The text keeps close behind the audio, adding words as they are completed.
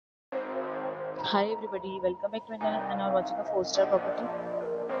Hi everybody, welcome back to my channel and are watching a 4-star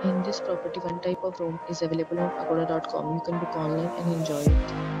property. In this property, one type of room is available on agoda.com. You can book online and enjoy it.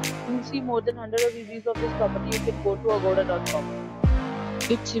 To see more than 100 of reviews of this property, you can go to agoda.com.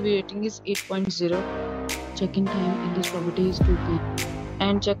 Its review rating is 8.0. Check-in time in this property is 2 p.m.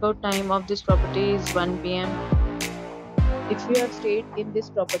 and check-out time of this property is 1 p.m. If you have stayed in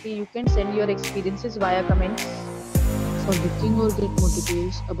this property, you can send your experiences via comments. For booking or get more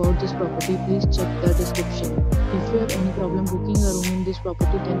details about this property, please check the description. If you have any problem booking a room in this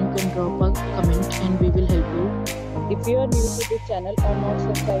property, then you can drop a comment and we will help you. If you are new to this channel or not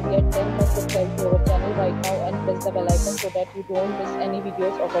subscribed yet, then must subscribe to our channel right now and press the bell icon so that you don't miss any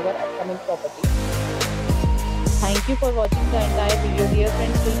videos of our upcoming property. Thank you for watching the entire video. Dear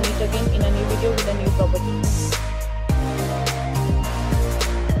friends, we'll meet again in a new video with a new property.